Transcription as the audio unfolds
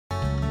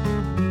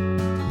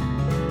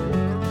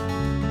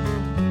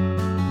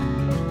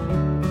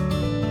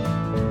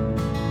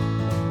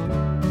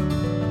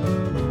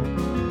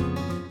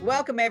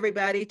Welcome,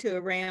 everybody, to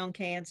Around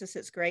Kansas.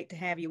 It's great to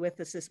have you with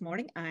us this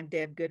morning. I'm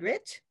Deb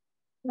Goodrich.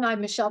 And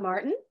I'm Michelle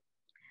Martin.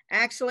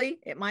 Actually,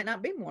 it might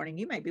not be morning.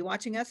 You may be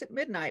watching us at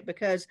midnight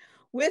because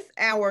with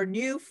our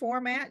new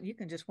format, you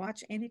can just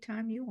watch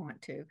anytime you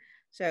want to.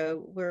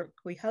 So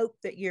we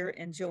hope that you're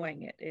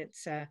enjoying it.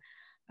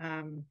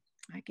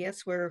 I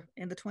guess we're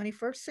in the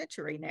 21st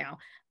century now,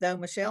 though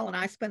Michelle and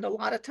I spend a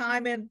lot of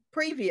time in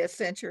previous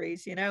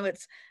centuries.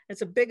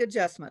 It's a big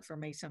adjustment for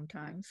me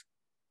sometimes.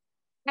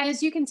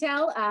 As you can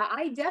tell,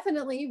 I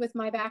definitely, with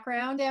my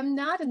background, am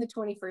not in the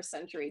 21st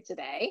century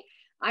today.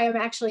 I am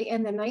actually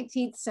in the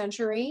 19th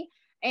century,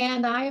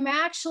 and I am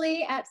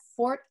actually at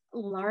Fort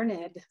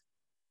Larned.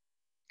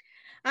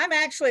 I'm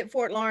actually at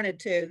Fort Larned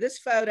too. This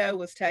photo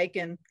was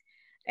taken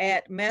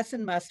at Mess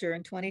and Muster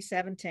in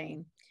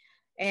 2017.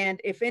 And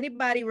if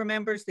anybody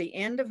remembers the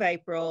end of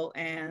April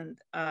and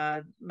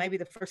maybe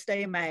the first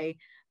day of May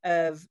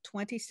of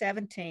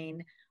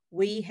 2017,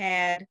 we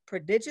had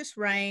prodigious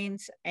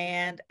rains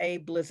and a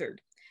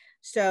blizzard.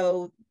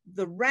 So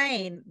the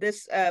rain,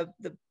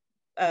 the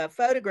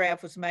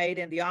photograph was made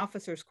in the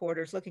officers'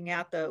 quarters looking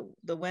out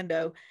the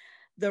window.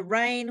 The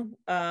rain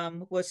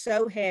was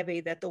so heavy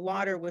that the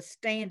water was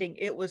standing,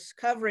 it was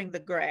covering the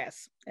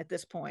grass at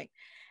this point.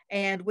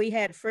 And we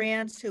had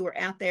friends who were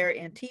out there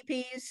in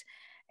teepees,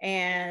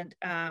 and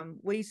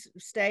we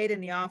stayed in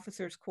the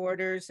officers'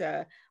 quarters.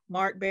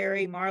 Mark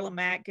Berry, Marla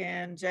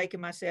Mackin, Jake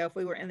and myself,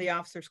 we were in the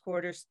officers'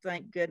 quarters,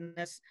 thank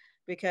goodness,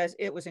 because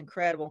it was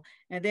incredible.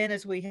 And then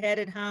as we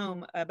headed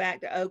home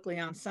back to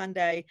Oakley on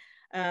Sunday,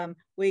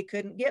 we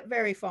couldn't get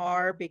very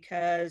far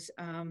because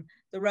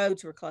the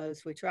roads were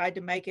closed. We tried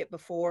to make it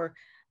before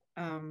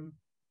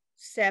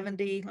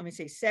 70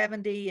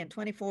 and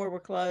 24 were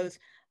closed,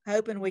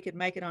 hoping we could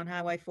make it on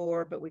Highway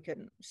 4, but we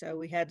couldn't. So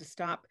we had to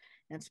stop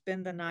and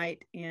spend the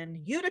night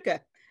in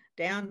Utica,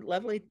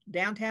 lovely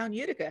downtown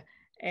Utica.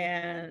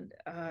 And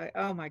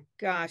oh my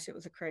gosh, it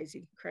was a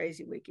crazy,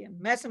 crazy weekend.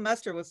 Mess and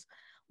Muster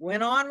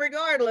went on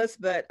regardless,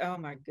 but oh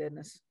my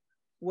goodness,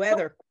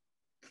 weather.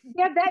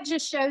 Yeah, that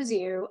just shows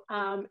you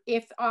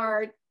if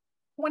our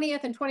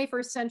 20th and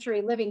 21st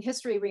century living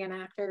history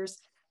reenactors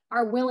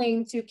are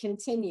willing to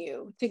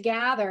continue to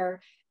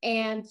gather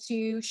and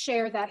to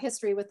share that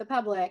history with the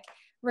public,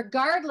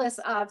 regardless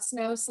of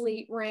snow,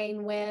 sleet,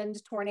 rain,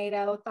 wind,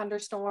 tornado,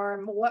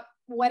 thunderstorm,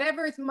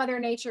 whatever Mother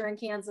Nature in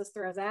Kansas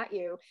throws at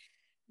you.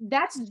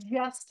 That's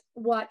just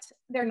what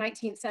their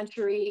 19th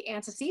century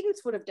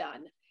antecedents would have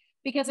done.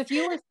 Because if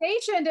you were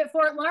stationed at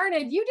Fort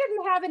Larned, you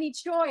didn't have any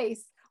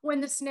choice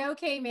when the snow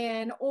came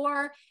in.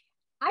 Or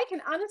I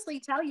can honestly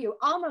tell you,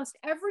 almost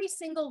every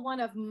single one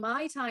of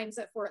my times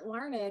at Fort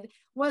Larned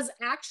was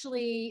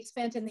actually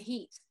spent in the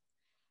heat.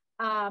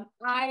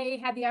 I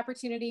had the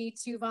opportunity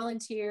to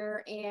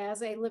volunteer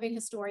as a living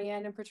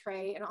historian and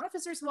portray an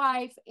officer's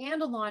wife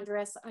and a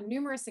laundress on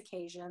numerous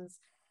occasions.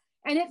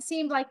 And it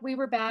seemed like we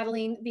were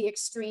battling the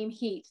extreme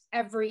heat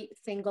every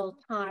single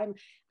time.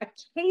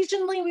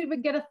 Occasionally we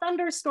would get a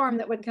thunderstorm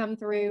that would come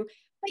through,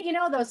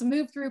 but those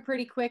move through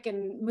pretty quick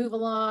and move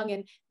along,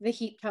 and the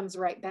heat comes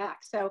right back.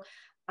 So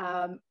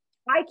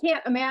I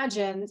can't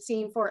imagine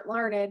seeing Fort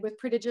Larned with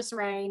prodigious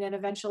rain and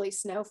eventually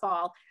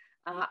snowfall.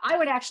 I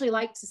would actually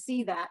like to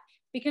see that,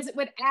 because it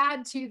would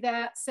add to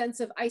that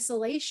sense of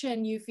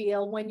isolation you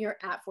feel when you're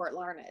at Fort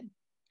Larned.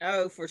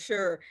 Oh, for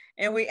sure.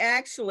 And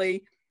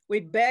we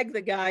begged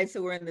the guys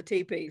who were in the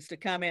teepees to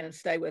come in and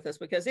stay with us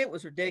because it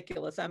was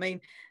ridiculous. I mean,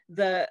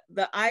 the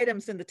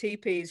items in the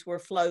teepees were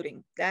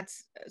floating.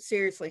 That's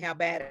seriously how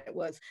bad it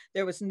was.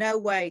 There was no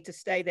way to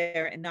stay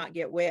there and not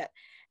get wet.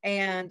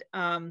 And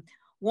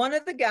one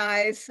of the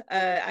guys,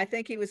 I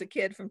think he was a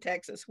kid from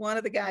Texas, one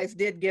of the guys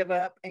did give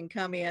up and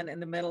come in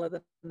the middle of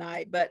the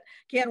night. But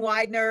Ken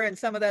Widener and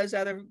some of those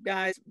other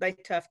guys, they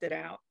toughed it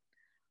out.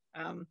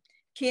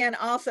 Ken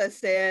also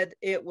said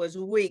it was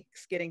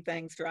weeks getting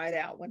things dried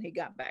out when he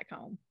got back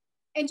home.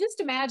 And just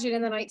imagine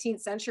in the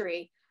 19th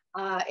century,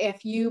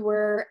 if you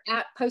were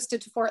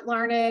posted to Fort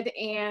Larned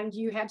and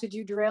you had to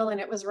do drill and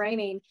it was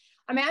raining,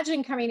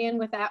 imagine coming in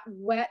with that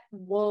wet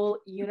wool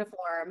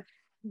uniform.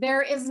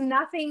 There is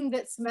nothing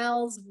that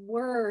smells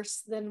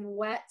worse than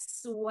wet,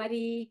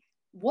 sweaty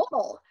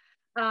wool.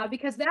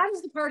 Because that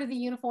is the part of the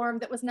uniform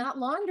that was not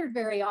laundered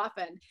very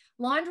often.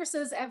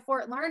 Laundresses at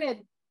Fort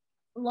Larned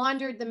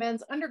laundered the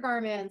men's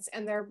undergarments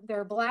and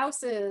their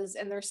blouses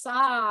and their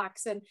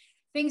socks and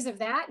things of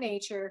that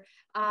nature.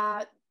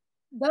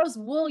 Those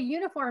wool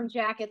uniform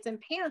jackets and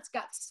pants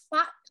got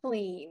spot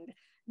cleaned,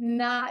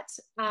 not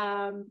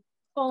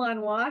full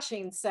on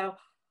washing. So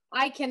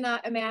I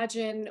cannot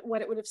imagine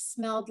what it would have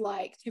smelled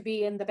like to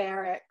be in the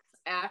barracks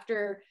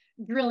after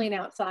drilling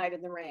outside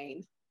in the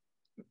rain.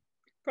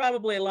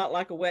 Probably a lot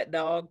like a wet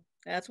dog.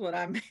 That's what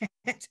I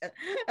meant.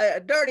 A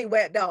dirty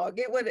wet dog.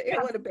 It would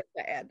have been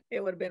bad.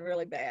 It would have been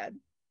really bad.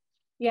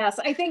 Yes,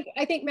 I think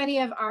many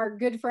of our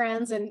good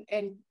friends and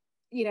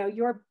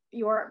your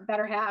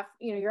better half,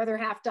 your other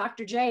half,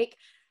 Dr. Jake,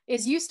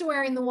 is used to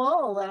wearing the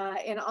wool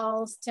in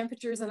all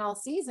temperatures and all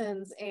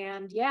seasons.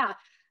 And yeah,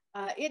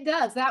 it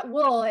does. That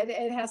wool,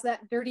 it has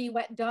that dirty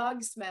wet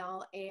dog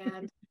smell.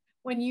 And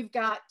when you've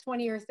got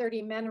 20 or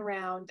 30 men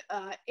around,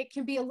 it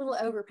can be a little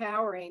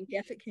overpowering.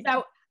 Yes, it can.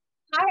 So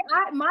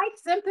my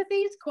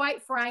sympathies,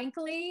 quite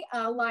frankly,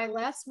 lie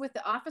less with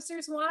the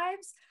officers'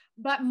 wives,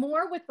 but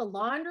more with the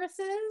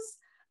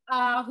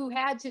laundresses who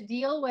had to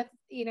deal with,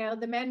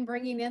 the men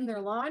bringing in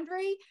their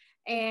laundry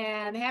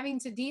and having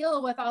to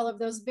deal with all of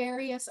those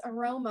various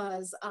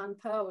aromas on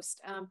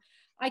post.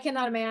 I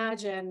cannot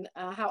imagine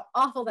how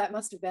awful that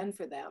must have been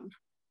for them.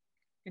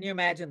 Can you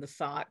imagine the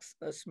socks,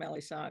 those smelly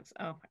socks?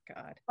 Oh my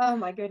God. Oh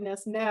my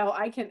goodness. No,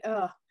 I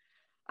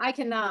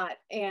cannot.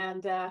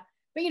 And, but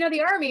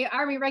the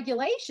army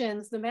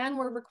regulations, the men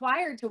were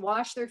required to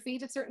wash their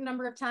feet a certain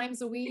number of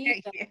times a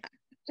week. Yeah.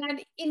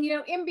 And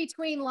in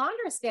between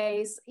laundress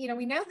days,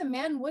 we know the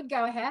men would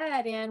go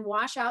ahead and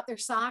wash out their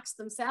socks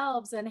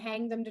themselves and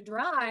hang them to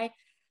dry.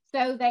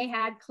 So they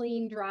had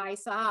clean, dry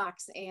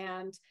socks.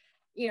 And,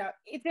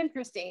 it's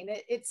interesting.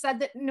 It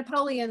said that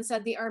Napoleon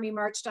said the army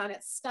marched on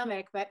its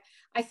stomach, but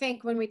I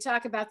think when we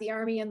talk about the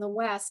army in the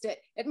West,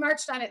 it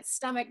marched on its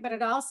stomach, but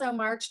it also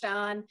marched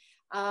on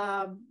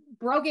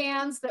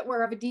brogans that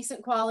were of a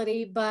decent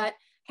quality, but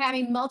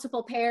having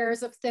multiple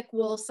pairs of thick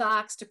wool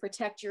socks to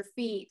protect your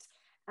feet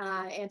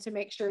and to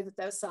make sure that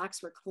those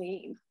socks were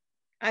clean.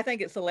 I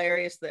think it's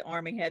hilarious the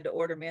army had to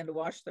order men to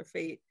wash their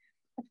feet.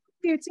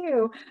 You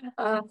too.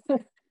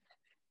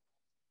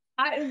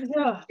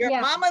 Your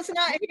mama's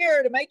not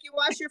here to make you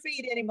wash your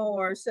feet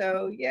anymore.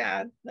 So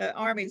yeah, the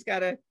army's got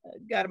to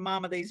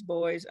mama these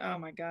boys. Oh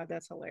my God,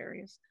 that's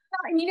hilarious.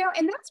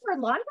 And that's where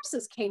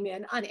laundresses came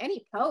in on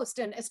any post,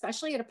 and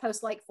especially at a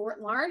post like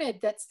Fort Larned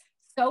that's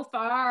so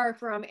far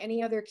from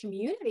any other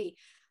community.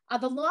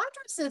 The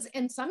laundresses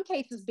in some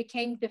cases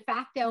became de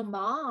facto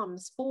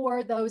moms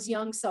for those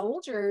young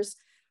soldiers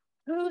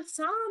who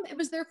it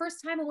was their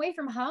first time away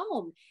from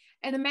home.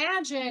 And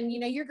imagine,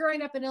 you're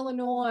growing up in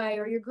Illinois,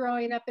 or you're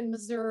growing up in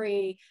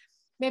Missouri.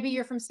 Maybe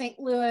you're from St.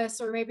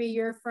 Louis, or maybe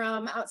you're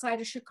from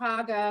outside of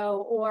Chicago,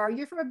 or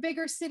you're from a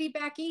bigger city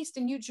back east,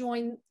 and you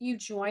join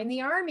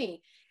the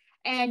army,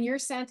 and you're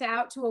sent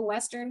out to a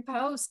Western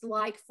post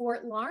like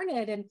Fort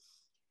Larned. And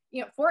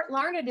Fort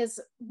Larned is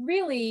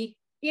really,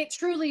 it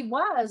truly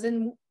was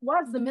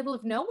the middle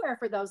of nowhere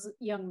for those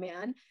young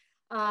men,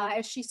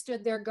 as she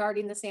stood there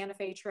guarding the Santa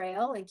Fe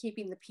Trail and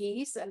keeping the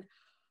peace. And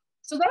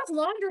so those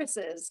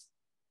laundresses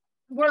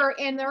were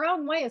in their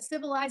own way a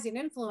civilizing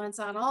influence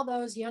on all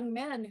those young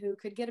men who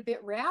could get a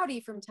bit rowdy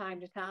from time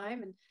to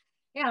time,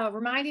 and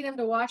reminding them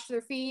to wash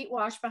their feet,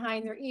 wash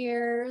behind their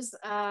ears,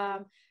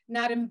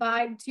 not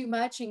imbibe too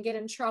much and get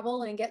in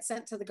trouble and get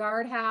sent to the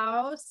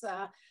guardhouse.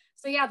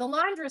 So yeah, the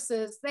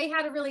laundresses, they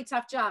had a really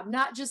tough job,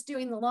 not just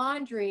doing the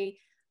laundry,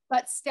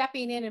 but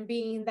stepping in and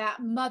being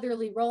that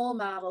motherly role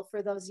model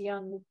for those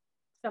young,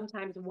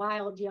 sometimes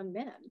wild young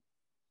men.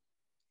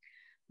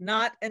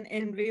 Not an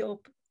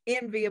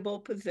enviable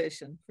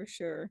position for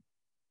sure.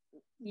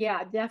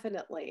 Yeah,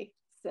 definitely.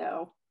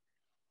 So,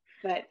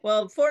 but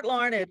well, Fort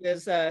Larned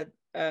is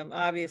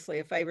obviously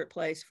a favorite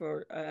place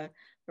for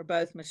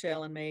both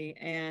Michelle and me.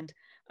 And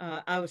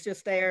I was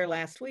just there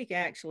last week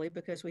actually,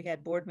 because we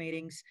had board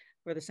meetings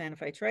for the Santa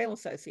Fe Trail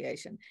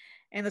Association.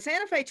 And the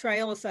Santa Fe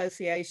Trail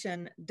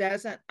Association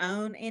doesn't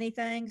own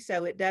anything,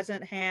 so it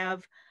doesn't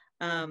have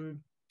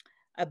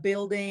a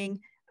building.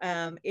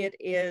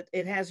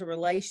 It has a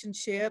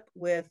relationship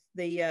with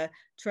the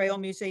Trail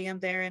Museum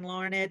there in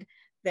Larned,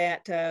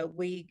 that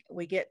we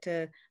get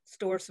to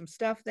store some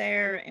stuff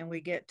there, and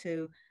we get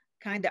to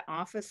kind of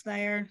office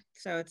there.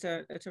 So it's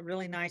a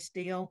really nice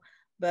deal.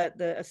 But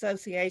the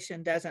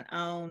association doesn't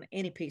own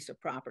any piece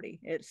of property.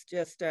 It's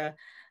just an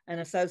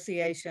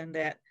association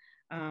that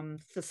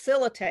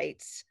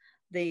facilitates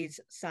these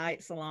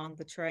sites along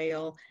the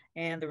trail,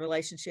 and the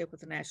relationship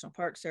with the National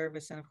Park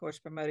Service, and of course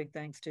promoting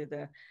things to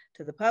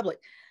the public.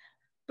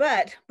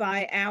 But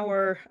by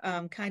our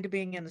kind of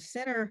being in the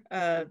center,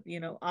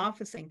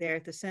 officing there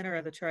at the center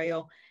of the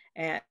trail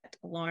at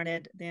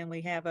Larned, then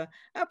we have a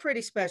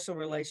pretty special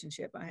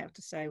relationship, I have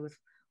to say, with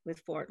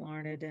Fort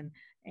Larned,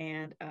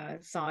 and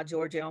saw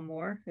George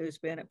Elmore, who's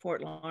been at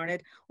Fort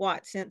Larned,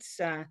 since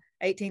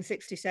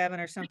 1867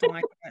 or something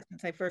like that,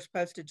 since they first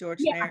posted George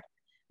there.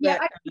 But,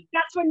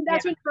 that's when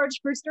George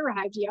first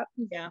arrived. Yep.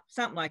 Yeah,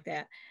 something like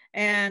that.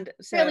 And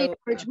so, really,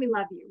 George, we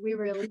love you. We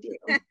really do.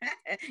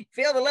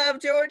 Feel the love,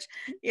 George.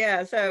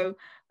 Yeah. So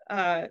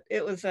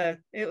it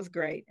was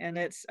great, and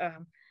it's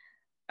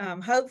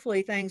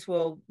hopefully things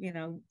will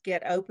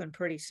get open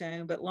pretty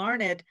soon. But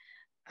Larned,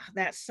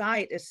 that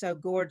site is so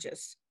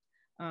gorgeous.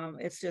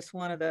 It's just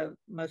one of the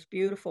most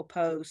beautiful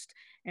posts,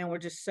 and we're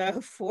just so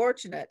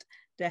fortunate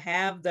to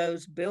have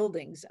those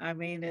buildings. I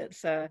mean,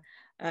 it's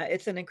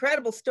an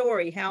incredible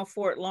story how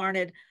Fort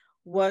Larned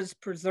was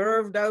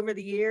preserved over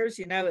the years.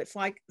 It's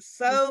like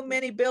so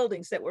many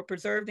buildings that were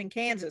preserved in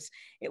Kansas.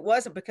 It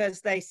wasn't because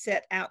they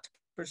set out to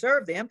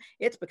preserve them,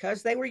 it's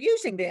because they were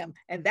using them,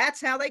 and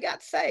that's how they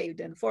got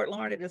saved. And Fort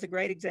Larned is a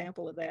great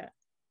example of that.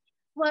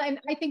 Well, and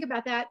I think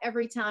about that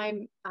every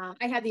time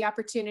I had the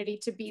opportunity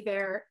to be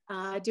there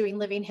doing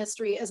living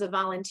history as a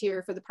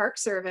volunteer for the Park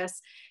Service.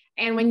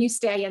 And when you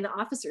stay in the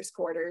officers'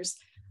 quarters,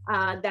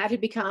 that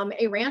had become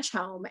a ranch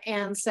home.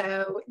 And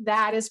so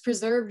that is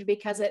preserved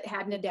because it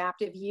had an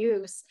adaptive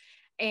use.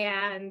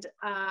 And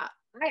I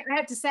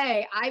have to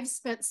say, I've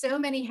spent so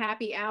many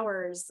happy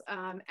hours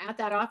at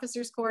that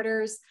officer's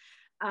quarters,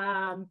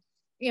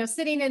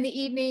 sitting in the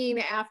evening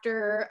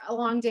after a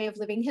long day of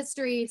living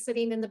history,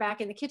 sitting in the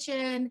back in the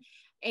kitchen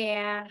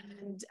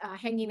and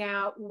hanging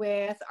out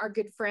with our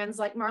good friends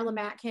like Marla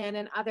Matkin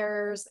and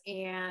others.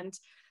 And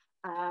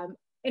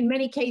in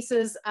many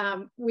cases,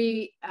 I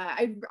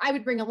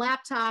would bring a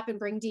laptop and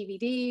bring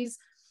DVDs.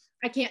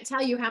 I can't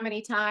tell you how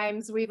many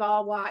times we've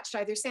all watched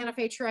either Santa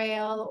Fe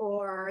Trail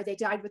or They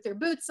Died with Their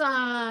Boots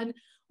On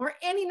or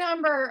any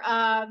number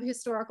of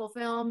historical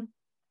film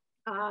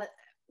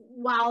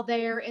while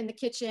they're in the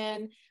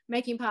kitchen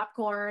making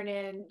popcorn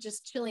and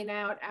just chilling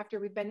out after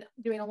we've been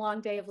doing a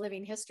long day of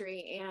living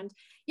history. And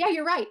yeah,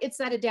 you're right. It's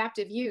that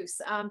adaptive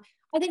use.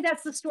 I think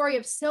that's the story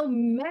of so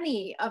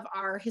many of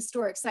our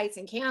historic sites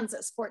in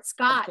Kansas. Fort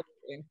Scott,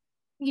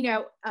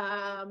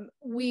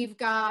 we've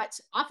got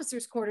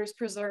officers' quarters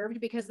preserved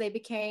because they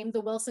became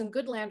the Wilson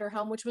Goodlander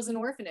home, which was an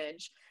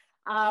orphanage.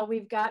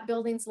 We've got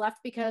buildings left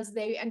because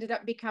they ended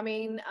up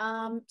becoming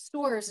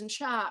stores and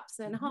shops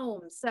and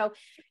homes. So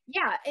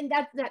yeah, and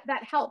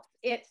that helps.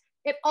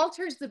 It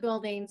alters the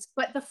buildings,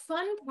 but the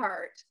fun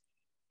part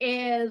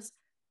is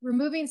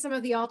removing some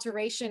of the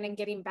alteration and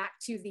getting back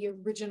to the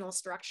original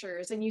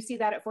structures. And you see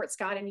that at Fort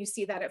Scott and you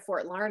see that at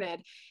Fort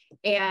Larned.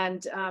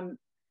 And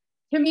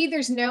to me,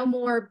 there's no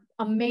more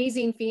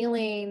amazing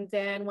feeling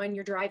than when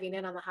you're driving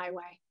in on the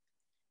highway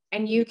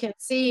and you can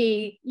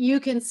see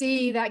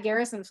that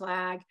garrison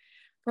flag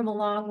from a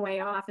long way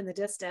off in the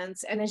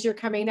distance. And as you're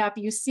coming up,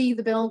 you see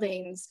the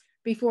buildings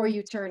before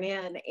you turn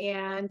in.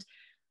 And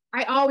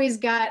I always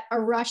got a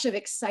rush of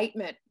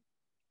excitement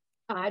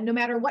no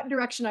matter what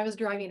direction I was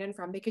driving in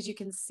from, because you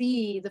can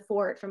see the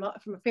fort from a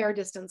fair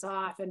distance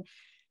off. And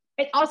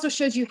it also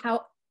shows you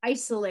how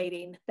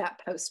isolating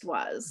that post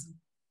was.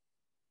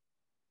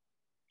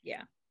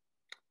 Yeah,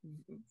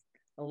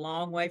 a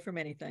long way from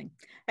anything.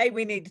 Hey,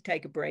 we need to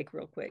take a break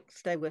real quick.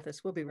 Stay with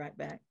us. We'll be right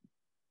back.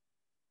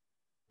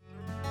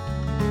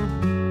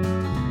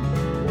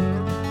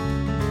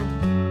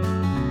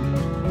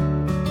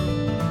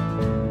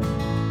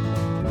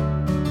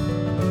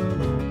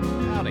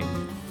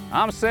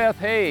 I'm Seth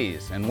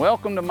Hayes, and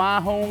welcome to my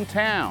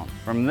hometown,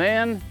 from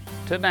then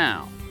to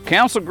now.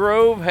 Council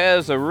Grove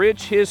has a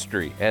rich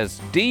history,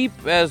 as deep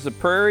as the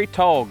prairie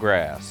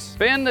tallgrass.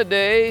 Spend the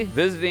day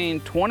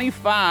visiting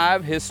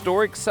 25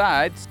 historic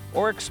sites,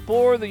 or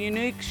explore the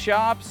unique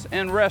shops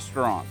and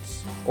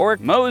restaurants, or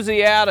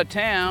mosey out of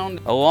town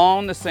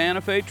along the Santa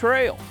Fe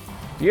Trail.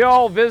 You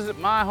all visit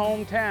my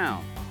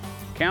hometown,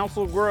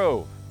 Council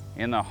Grove,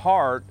 in the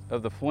heart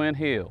of the Flint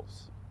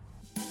Hills.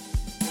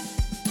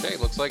 Okay,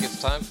 looks like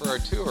it's time for our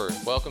tour.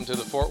 Welcome to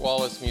the Fort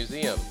Wallace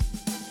Museum.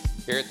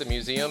 Here at the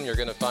museum, you're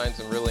going to find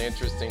some really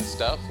interesting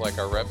stuff, like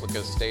our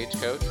replica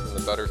stagecoach from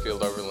the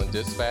Butterfield Overland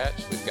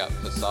Dispatch. We've got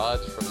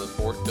facades from the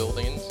fort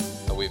buildings.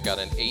 We've got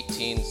an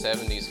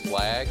 1870s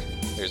flag.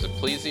 There's a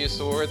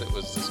plesiosaur that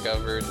was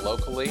discovered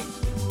locally.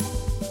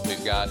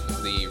 We've got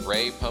the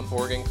Ray pump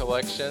organ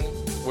collection.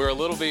 We're a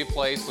little bitty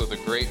place with a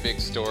great big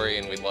story,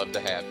 and we'd love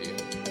to have you.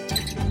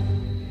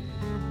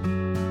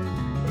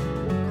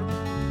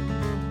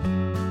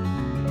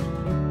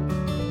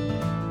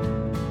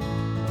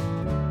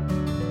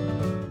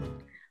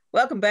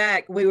 Welcome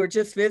back. We were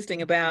just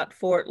visiting about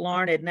Fort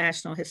Larned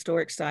National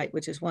Historic Site,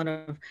 which is one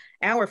of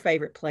our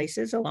favorite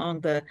places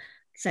along the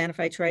Santa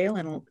Fe Trail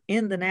and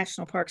in the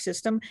National Park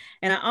System.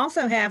 And I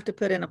also have to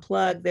put in a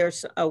plug.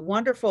 There's a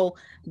wonderful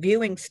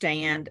viewing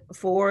stand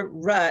for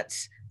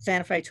ruts,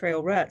 Santa Fe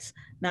Trail ruts,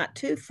 not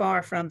too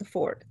far from the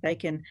fort. They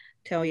can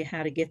tell you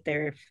how to get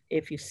there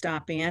if you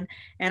stop in.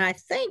 And I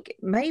think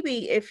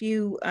maybe if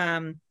you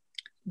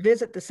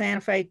visit the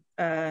Santa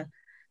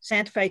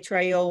Fe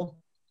Trail.org,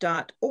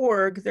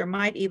 there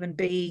might even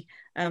be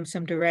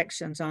some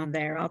directions on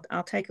there.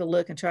 I'll take a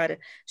look and try to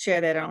share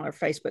that on our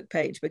Facebook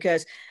page,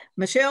 because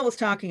Michelle was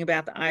talking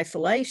about the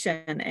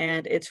isolation,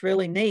 and it's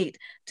really neat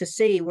to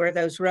see where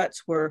those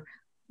ruts were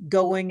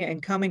going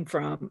and coming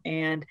from,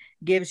 and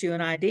gives you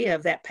an idea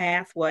of that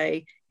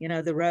pathway,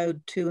 the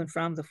road to and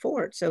from the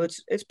fort. So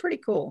it's pretty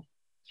cool.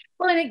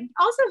 Well, and it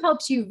also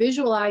helps you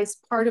visualize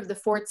part of the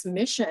fort's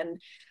mission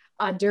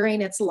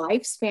during its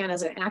lifespan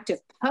as an active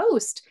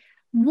post.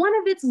 One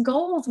of its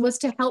goals was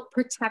to help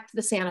protect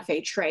the Santa Fe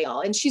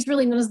Trail, and she's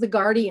really known as the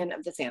guardian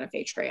of the Santa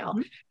Fe Trail.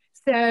 Mm-hmm.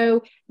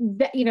 So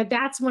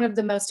that's one of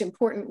the most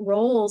important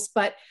roles.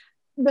 But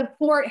the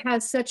fort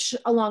has such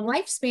a long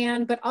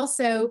lifespan, but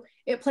also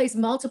it plays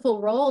multiple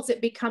roles. It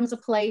becomes a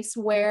place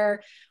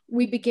where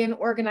we begin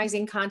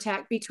organizing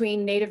contact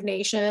between Native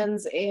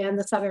nations and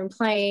the Southern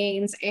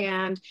Plains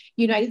and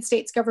United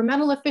States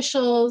governmental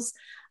officials.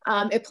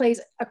 It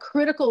plays a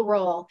critical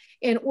role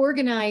in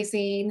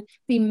organizing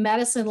the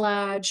Medicine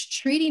Lodge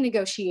treaty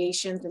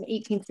negotiations in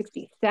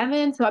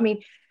 1867. So,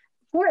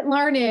 Fort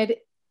Larned,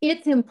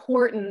 its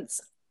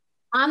importance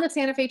on the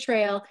Santa Fe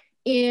Trail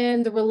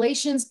in the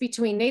relations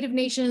between Native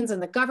nations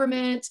and the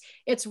government,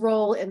 its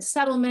role in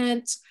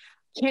settlement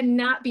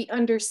cannot be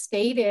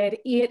understated.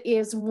 It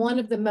is one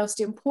of the most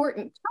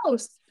important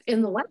posts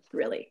in the West,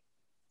 really.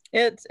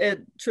 It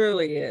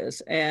truly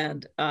is.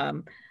 And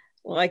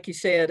like you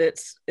said,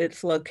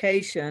 its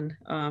location.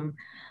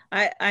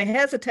 I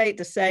hesitate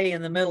to say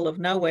in the middle of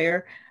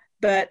nowhere,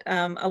 but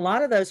a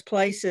lot of those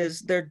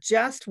places, there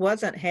just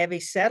wasn't heavy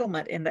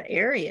settlement in the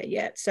area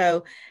yet.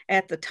 So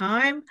at the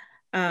time,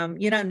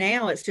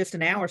 now it's just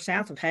an hour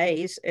south of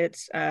Hayes.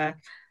 It's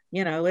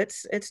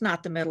it's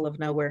not the middle of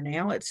nowhere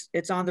now.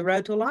 It's on the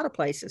road to a lot of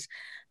places.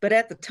 But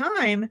at the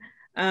time,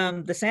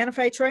 the Santa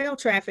Fe Trail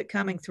traffic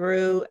coming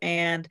through,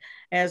 and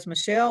as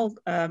Michelle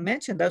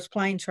mentioned, those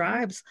Plain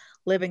tribes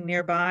living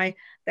nearby,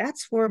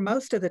 that's where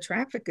most of the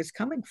traffic is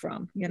coming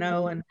from,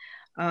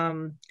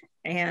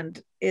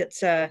 and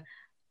it's a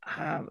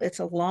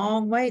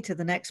long way to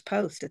the next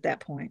post at that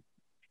point.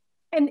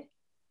 And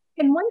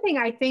one thing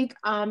I think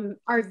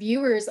our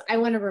viewers, I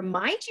want to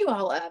remind you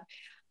all of,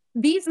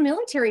 these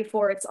military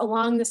forts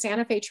along the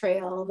Santa Fe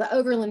Trail, the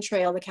Overland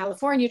Trail, the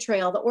California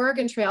Trail, the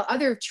Oregon Trail,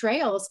 other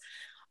trails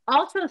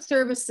also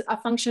serve as a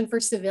function for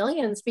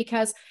civilians,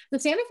 because the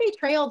Santa Fe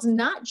Trail is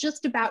not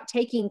just about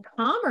taking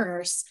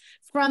commerce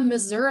from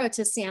Missouri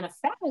to Santa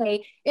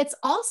Fe. It's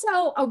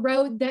also a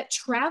road that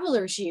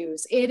travelers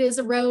use. It is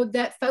a road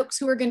that folks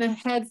who are going to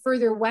head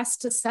further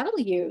west to settle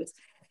use.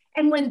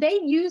 And when they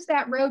use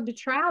that road to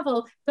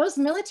travel, those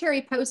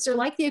military posts are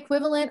like the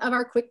equivalent of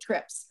our quick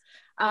trips.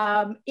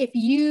 If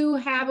you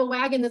have a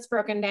wagon that's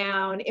broken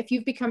down, if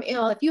you've become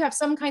ill, if you have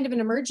some kind of an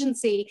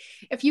emergency,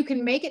 if you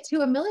can make it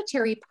to a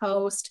military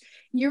post,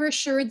 you're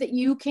assured that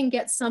you can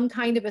get some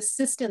kind of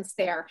assistance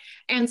there.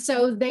 And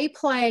so they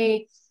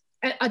play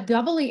a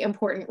doubly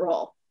important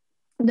role,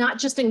 not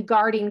just in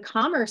guarding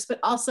commerce, but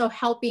also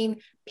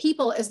helping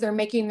people as they're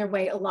making their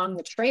way along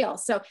the trail.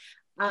 So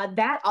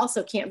that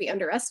also can't be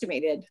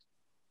underestimated.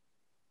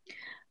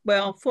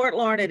 Well, Fort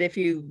Larned, if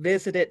you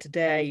visit it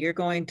today, you're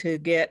going to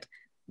get,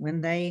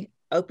 when they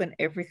open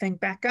everything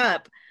back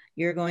up,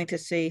 you're going to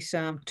see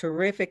some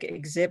terrific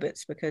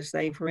exhibits, because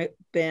they've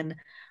been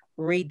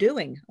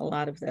redoing a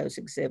lot of those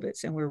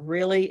exhibits, and we're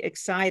really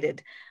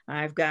excited.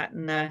 I've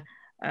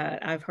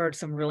heard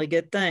some really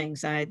good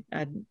things. I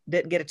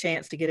didn't get a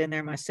chance to get in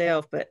there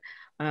myself, but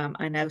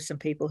I know some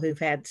people who've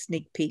had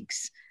sneak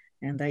peeks,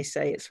 and they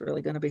say it's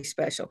really going to be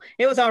special.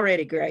 It was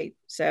already great.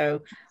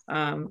 So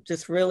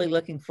just really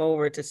looking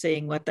forward to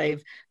seeing what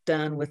they've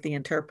done with the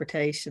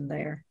interpretation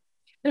there.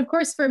 And of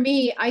course, for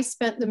me, I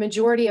spent the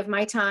majority of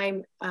my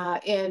time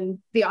in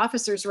the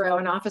officers' row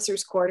and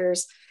officers'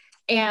 quarters.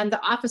 And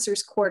the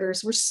officers'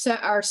 quarters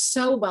are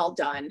so well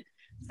done,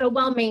 so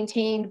well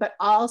maintained, but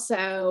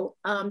also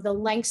the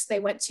lengths they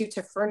went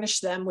to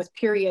furnish them with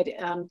period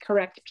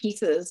correct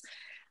pieces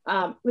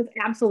was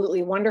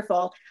absolutely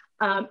wonderful.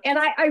 And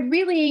I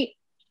really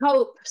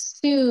hope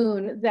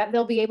soon that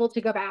they'll be able to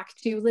go back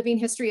to living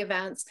history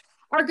events.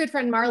 Our good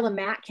friend Marla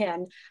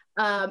Matkin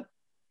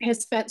has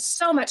spent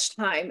so much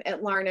time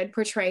at Larned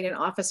portraying an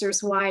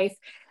officer's wife.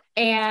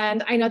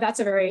 And I know that's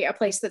a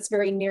place that's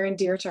very near and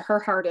dear to her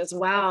heart as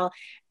well.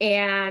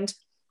 And,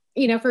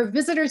 for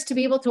visitors to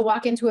be able to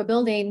walk into a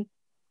building,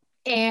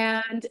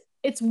 and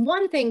it's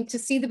one thing to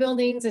see the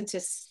buildings and to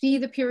see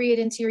the period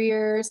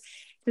interiors,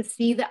 to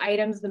see the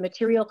items, the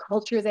material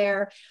culture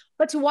there,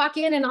 but to walk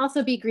in and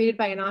also be greeted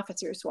by an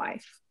officer's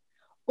wife,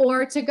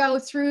 or to go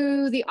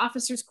through the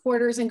officers'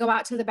 quarters and go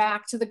out to the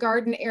back to the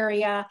garden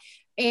area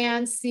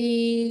and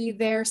see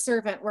their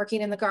servant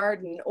working in the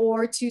garden,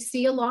 or to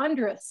see a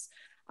laundress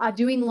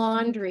doing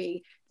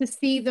laundry, to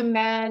see the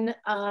men,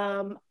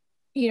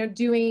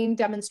 doing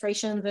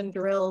demonstrations and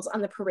drills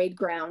on the parade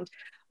ground,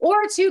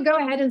 or to go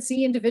ahead and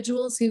see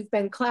individuals who've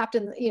been clapped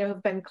in,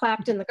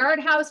 the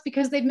guardhouse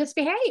because they've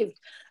misbehaved.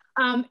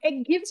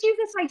 It gives you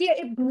this idea,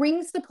 it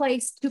brings the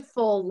place to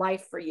full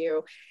life for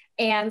you.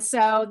 And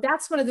so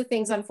that's one of the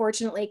things,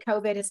 unfortunately,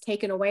 COVID has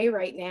taken away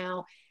right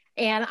now.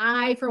 And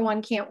I, for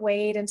one, can't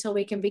wait until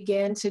we can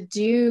begin to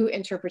do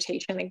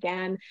interpretation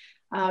again,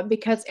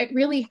 because it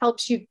really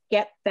helps you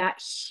get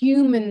that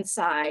human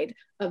side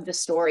of the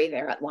story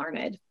there at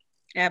Larned.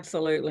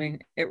 Absolutely.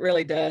 It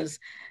really does.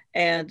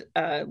 And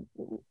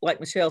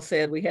like Michelle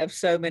said, we have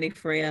so many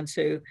friends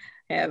who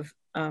have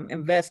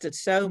invested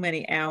so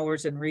many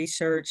hours in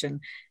research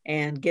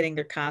and getting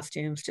their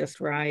costumes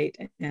just right,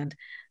 and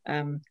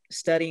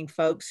studying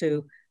folks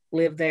who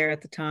lived there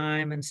at the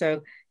time. And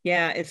so,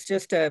 yeah, it's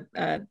just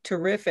a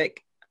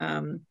terrific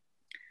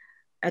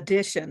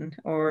addition,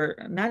 or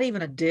not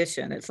even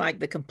addition. It's like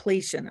the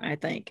completion, I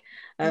think,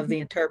 of the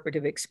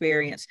interpretive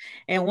experience.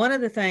 And one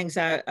of the things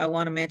I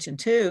want to mention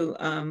too,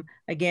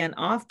 again,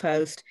 off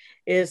post,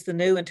 is the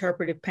new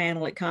interpretive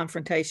panel at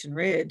Confrontation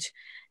Ridge.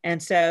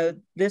 And so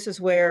this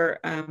is where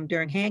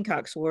during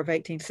Hancock's War of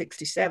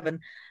 1867,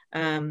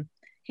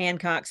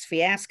 Hancock's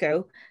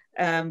fiasco,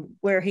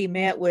 where he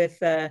met with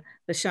the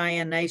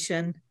Cheyenne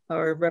Nation,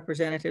 or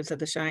representatives of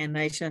the Cheyenne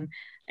Nation,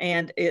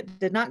 and it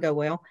did not go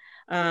well.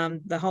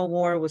 The whole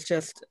war was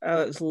just,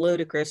 it was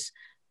ludicrous,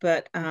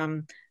 but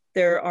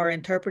There are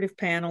interpretive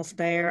panels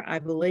there. I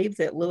believe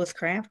that Lewis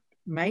Craft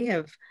may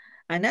have,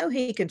 I know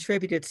he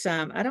contributed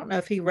some. I don't know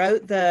if he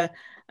wrote the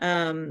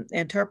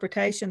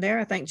interpretation there.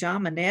 I think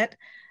John Manette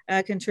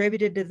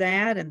contributed to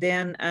that. And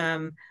then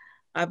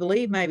I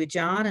believe maybe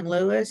John and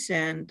Lewis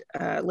and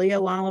Leo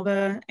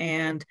Oliva,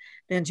 and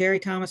then Jerry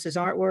Thomas's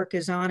artwork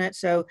is on it.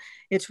 So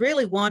it's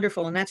really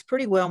wonderful, and that's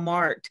pretty well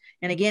marked.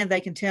 And again,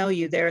 they can tell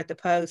you there at the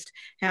post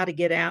how to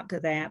get out to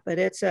that. But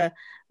it's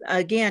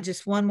again,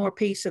 just one more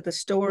piece of the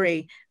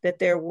story that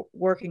they're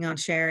working on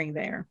sharing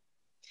there.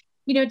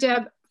 You know,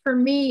 Deb, for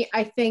me,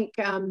 I think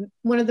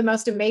one of the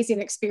most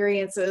amazing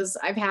experiences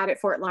I've had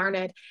at Fort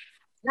Larned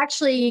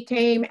actually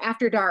came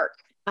after dark.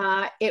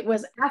 It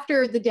was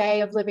after the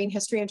day of living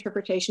history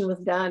interpretation was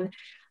done.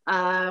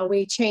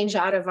 We changed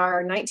out of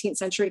our 19th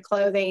century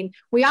clothing.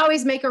 We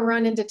always make a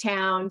run into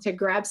town to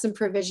grab some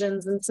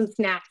provisions and some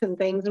snacks and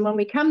things. And when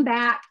we come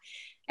back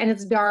and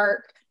it's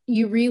dark,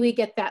 you really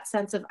get that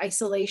sense of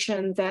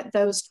isolation that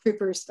those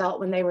troopers felt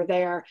when they were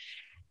there.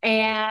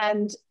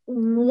 And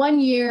one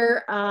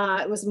year,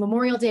 it was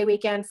Memorial Day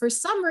weekend. For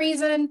some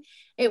reason,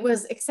 it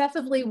was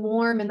excessively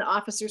warm in the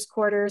officers'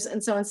 quarters.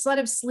 And so instead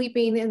of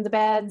sleeping in the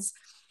beds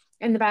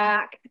in the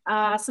back,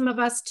 some of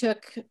us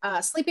took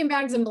sleeping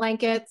bags and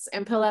blankets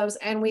and pillows,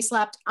 and we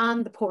slept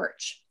on the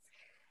porch.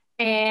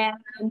 And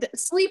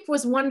sleep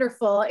was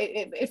wonderful.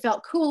 It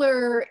felt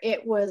cooler.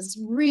 It was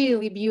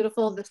really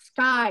beautiful. The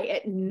sky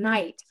at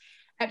night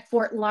at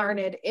Fort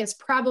Larned is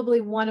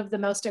probably one of the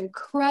most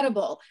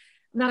incredible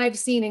that I've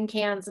seen in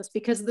Kansas,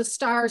 because the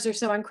stars are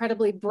so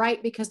incredibly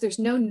bright because there's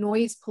no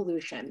noise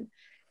pollution.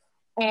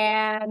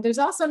 And there's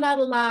also not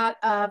a lot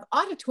of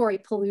auditory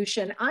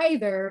pollution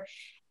either.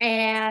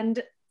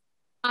 And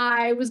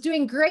I was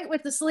doing great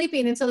with the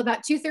sleeping until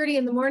about 2:30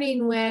 in the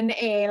morning, when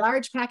a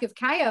large pack of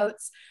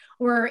coyotes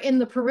were in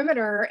the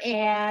perimeter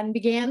and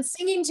began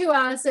singing to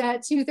us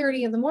at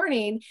 2:30 in the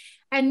morning.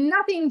 And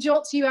nothing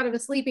jolts you out of a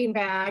sleeping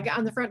bag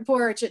on the front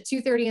porch at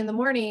 2:30 in the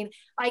morning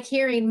like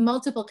hearing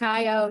multiple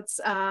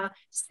coyotes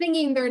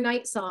singing their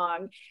night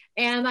song.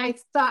 And I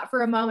thought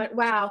for a moment,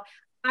 wow,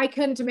 I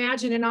couldn't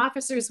imagine an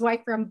officer's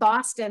wife from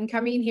Boston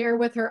coming here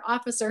with her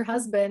officer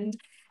husband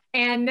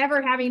and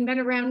never having been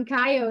around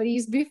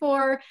coyotes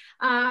before.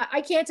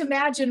 I can't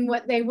imagine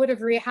what they would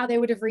have how they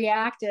would have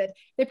reacted.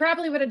 They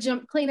probably would have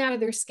jumped clean out of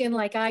their skin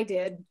like I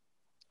did.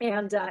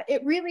 And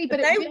it really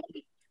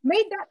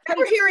made that. They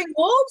were hearing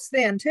wolves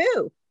then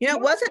too. You know,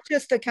 it wasn't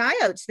just the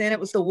coyotes then, it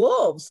was the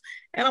wolves.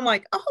 And I'm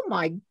like, oh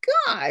my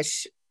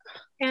gosh.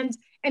 And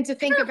to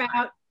think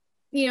about,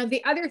 you know,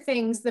 the other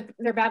things that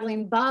they're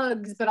battling,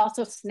 bugs, but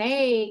also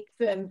snakes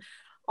and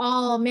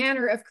all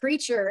manner of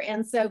creature.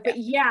 And so, but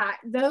yeah,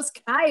 those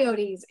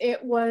coyotes,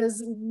 it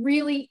was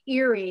really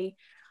eerie,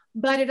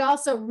 but it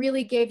also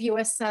really gave you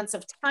a sense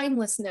of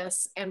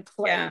timelessness and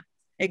play. Yeah,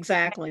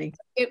 exactly.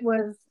 It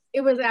was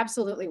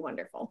absolutely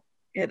wonderful.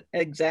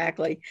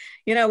 Exactly.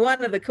 You know,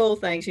 one of the cool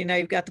things, you know,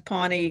 you've got the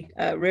Pawnee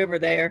River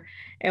there.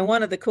 And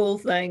one of the cool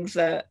things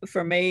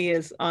for me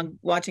is on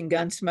watching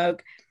Gunsmoke.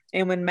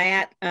 And when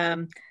Matt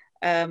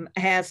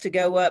has to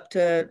go up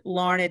to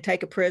Larned,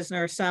 take a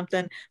prisoner or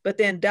something, but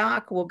then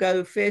Doc will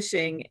go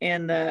fishing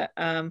in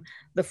the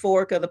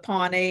fork of the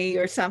Pawnee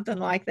or something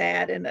like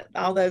that. And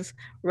all those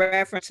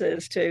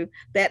references to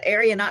that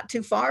area not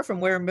too far from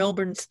where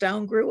Milburn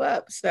Stone grew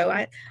up. So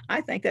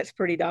I think that's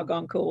pretty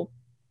doggone cool.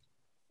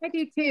 I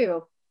do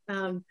too.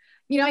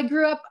 You know, I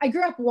grew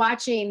up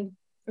watching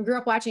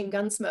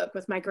Gunsmoke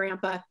with my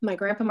grandpa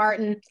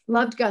Martin.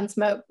 Loved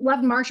Gunsmoke,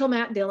 loved Marshal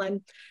Matt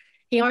Dillon.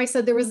 He always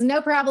said there was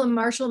no problem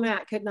Marshal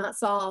Matt could not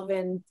solve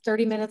in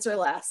 30 minutes or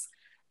less.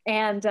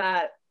 And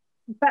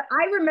but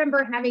I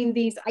remember having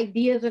these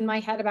ideas in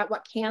my head about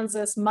what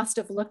Kansas must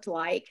have looked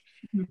like.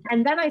 Mm-hmm.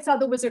 And then I saw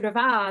The Wizard of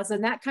Oz,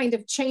 and that kind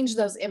of changed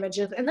those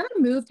images. And then I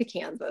moved to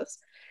Kansas.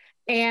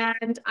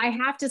 And I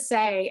have to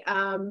say,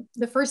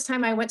 the first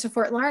time I went to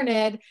Fort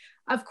Larned,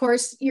 of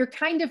course, you're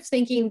kind of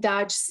thinking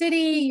Dodge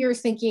City, you're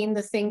thinking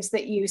the things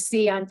that you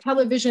see on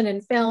television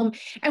and film.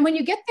 And when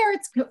you get there,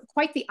 it's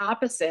quite the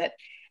opposite.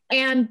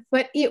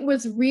 But it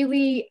was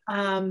really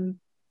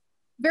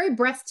very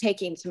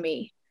breathtaking to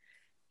me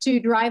to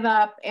drive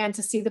up and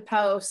to see the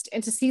post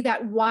and to see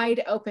that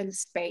wide open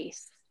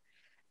space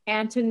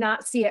and to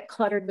not see it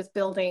cluttered with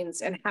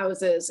buildings and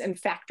houses and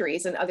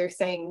factories and other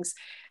things.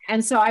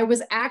 And so I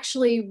was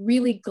actually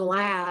really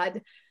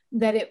glad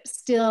that it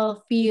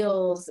still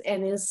feels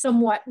and is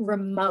somewhat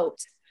remote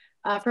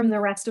from the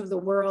rest of the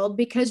world,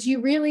 because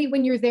you really,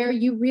 when you're there,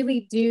 you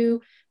really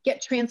do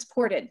get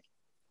transported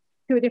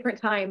to a different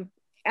time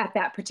at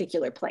that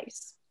particular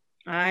place.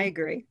 I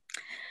agree.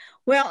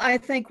 Well, I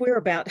think we're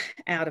about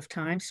out of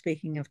time.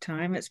 Speaking of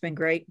time, it's been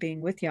great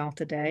being with y'all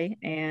today.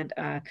 And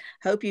I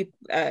hope you,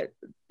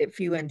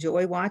 if you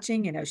enjoy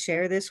watching, you know,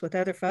 share this with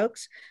other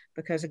folks,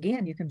 because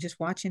again, you can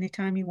just watch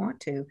anytime you want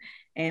to.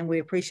 And we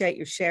appreciate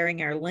you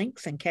sharing our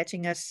links and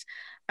catching us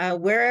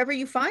wherever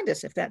you find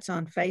us, if that's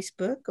on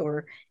Facebook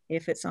or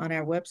if it's on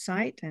our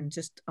website, and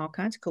just all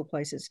kinds of cool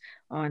places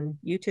on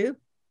YouTube.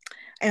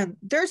 And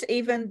there's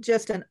even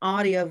just an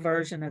audio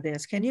version of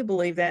this. Can you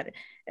believe that?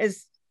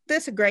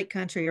 this a great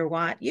country or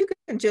what? You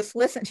can just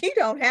listen. You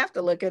don't have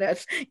to look at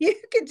us. You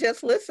can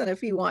just listen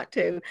if you want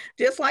to,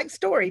 just like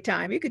story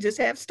time. You could just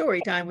have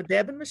story time with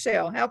Deb and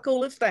Michelle. How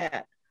cool is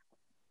that?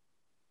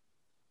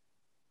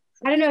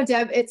 I don't know,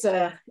 Deb, it's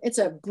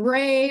a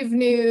brave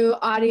new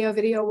audio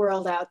video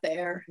world out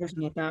there.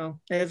 Isn't it though?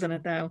 Isn't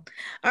it though?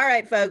 All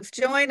right, folks,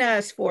 join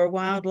us for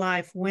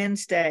Wildlife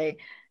Wednesday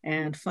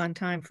and Fun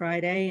Time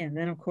Friday. And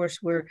then, of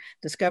course, we're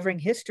discovering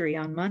history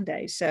on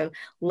Monday. So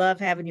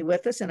love having you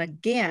with us. And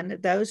again,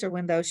 those are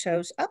when those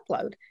shows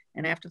upload.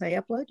 And after they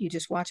upload, you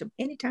just watch them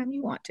anytime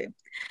you want to.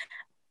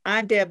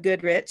 I'm Deb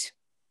Goodrich.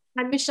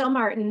 I'm Michelle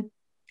Martin.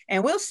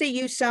 And we'll see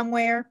you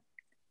somewhere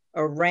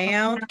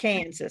around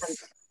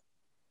Kansas.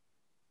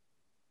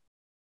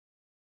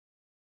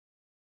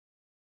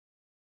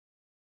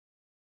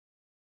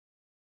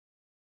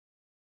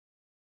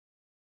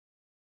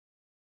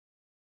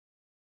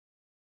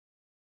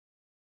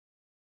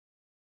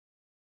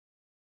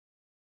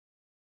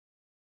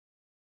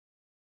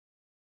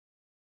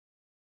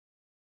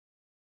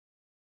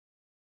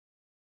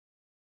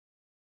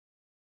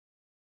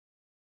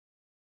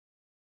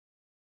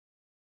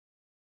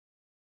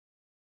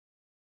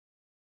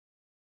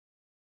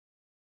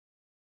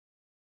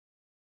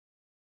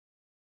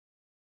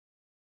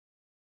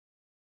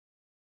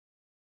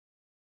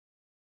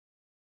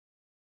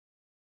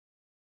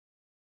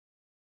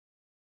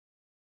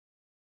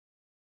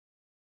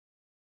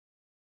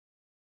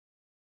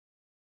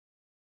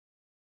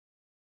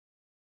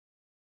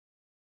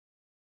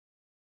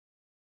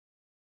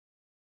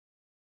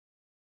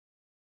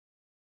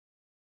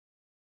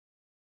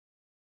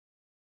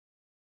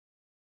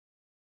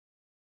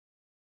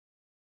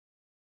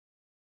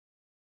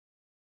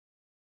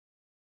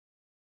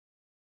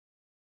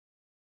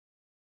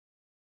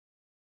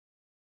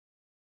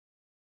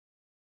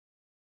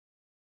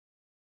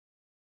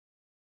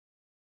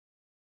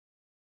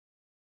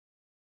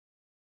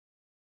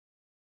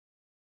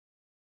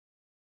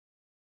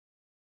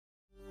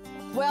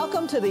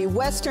 Welcome to the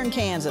Western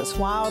Kansas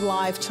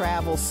Wildlife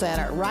Travel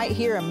Center, right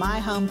here in my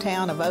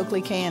hometown of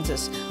Oakley,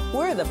 Kansas.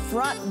 We're the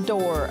front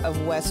door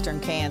of Western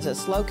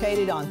Kansas,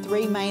 located on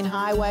 3 main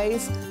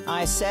highways,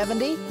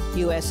 I-70,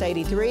 US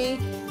 83,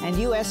 and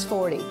US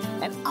 40.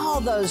 And all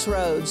those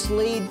roads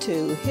lead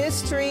to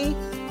history,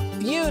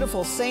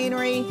 beautiful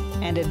scenery,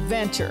 and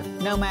adventure,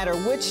 no matter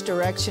which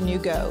direction you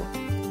go.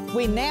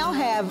 We now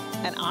have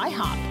an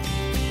IHOP.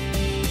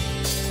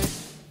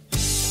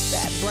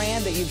 That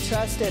brand that you've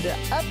trusted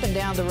up and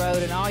down the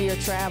road in all your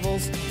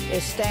travels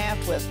is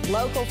staffed with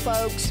local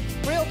folks,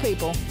 real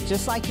people,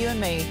 just like you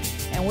and me,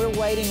 and we're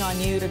waiting on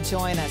you to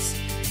join us.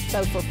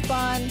 So for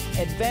fun,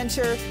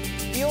 adventure,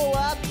 fuel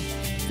up,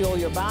 fuel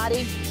your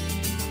body,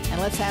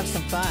 and let's have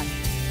some fun.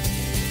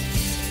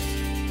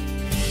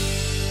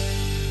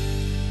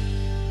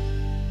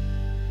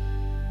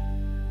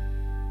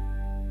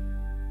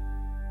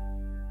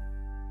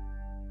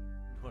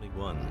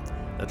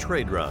 A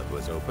trade route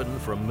was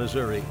opened from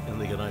Missouri in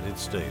the United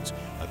States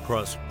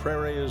across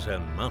prairies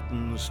and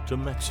mountains to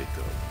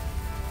Mexico.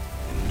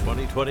 In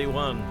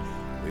 2021,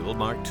 we will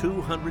mark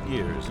 200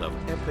 years of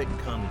epic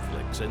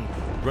conflicts and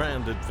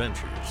grand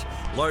adventures,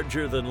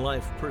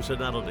 larger-than-life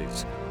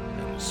personalities,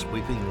 and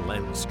sweeping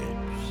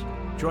landscapes.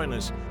 Join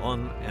us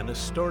on an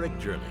historic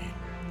journey.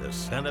 The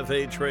Santa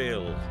Fe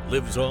Trail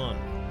lives on.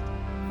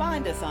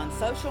 Find us on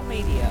social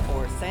media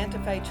or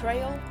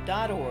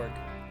santafetrail.org.